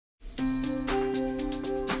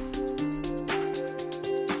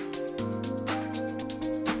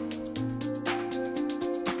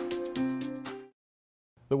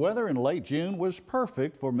The weather in late June was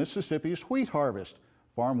perfect for Mississippi's wheat harvest.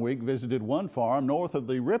 Farmweek visited one farm north of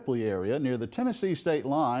the Ripley area near the Tennessee state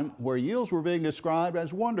line where yields were being described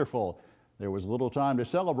as wonderful. There was little time to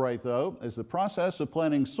celebrate, though, as the process of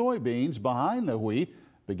planting soybeans behind the wheat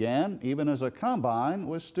began even as a combine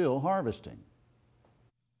was still harvesting.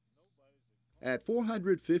 At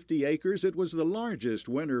 450 acres, it was the largest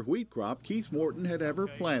winter wheat crop Keith Morton had ever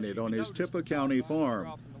planted on his Tippah County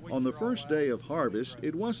farm. On the first day of harvest,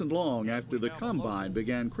 it wasn't long after the combine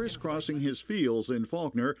began crisscrossing his fields in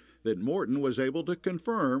Faulkner that Morton was able to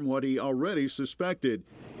confirm what he already suspected.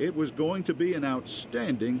 It was going to be an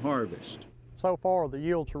outstanding harvest. So far, the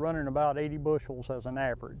yields are running about 80 bushels as an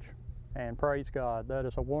average, and praise God, that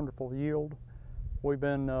is a wonderful yield. We've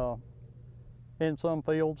been in some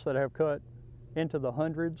fields that have cut into the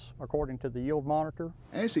hundreds, according to the yield monitor.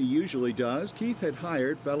 As he usually does, Keith had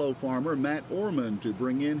hired fellow farmer Matt Orman to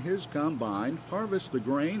bring in his combine, harvest the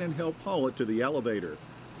grain, and help haul it to the elevator.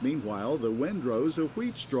 Meanwhile, the windrows of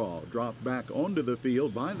wheat straw dropped back onto the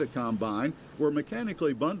field by the combine were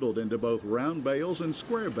mechanically bundled into both round bales and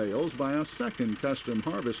square bales by a second custom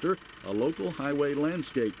harvester, a local highway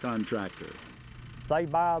landscape contractor. They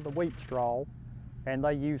buy the wheat straw and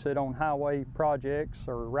they use it on highway projects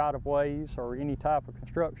or right-of-ways or any type of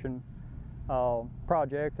construction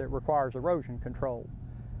project that requires erosion control.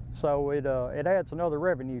 So it adds another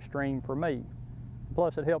revenue stream for me.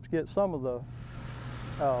 Plus it helps get some of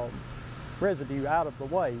the residue out of the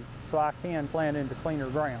way so I can plant into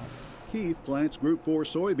cleaner ground. Keith plants Group 4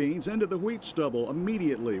 soybeans into the wheat stubble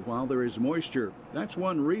immediately while there is moisture. That's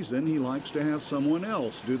one reason he likes to have someone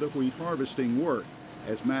else do the wheat harvesting work,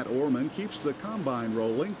 as Matt Orman keeps the combine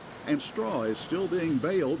rolling and straw is still being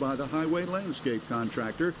baled by the highway landscape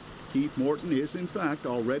contractor. Keith Morton is in fact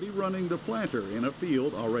already running the planter in a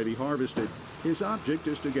field already harvested. His object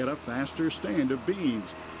is to get a faster stand of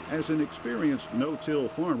beans. As an experienced no-till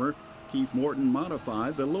farmer, Keith Morton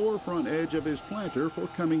modified the lower front edge of his planter for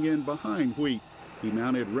coming in behind wheat. He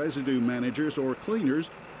mounted residue managers or cleaners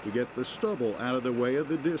to get the stubble out of the way of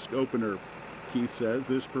the disc opener. Keith says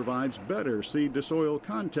this provides better seed-to-soil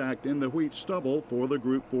contact in the wheat stubble for the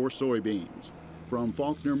Group 4 soybeans. From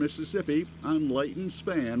Faulkner, Mississippi, I'm Leighton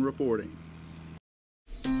Spann reporting.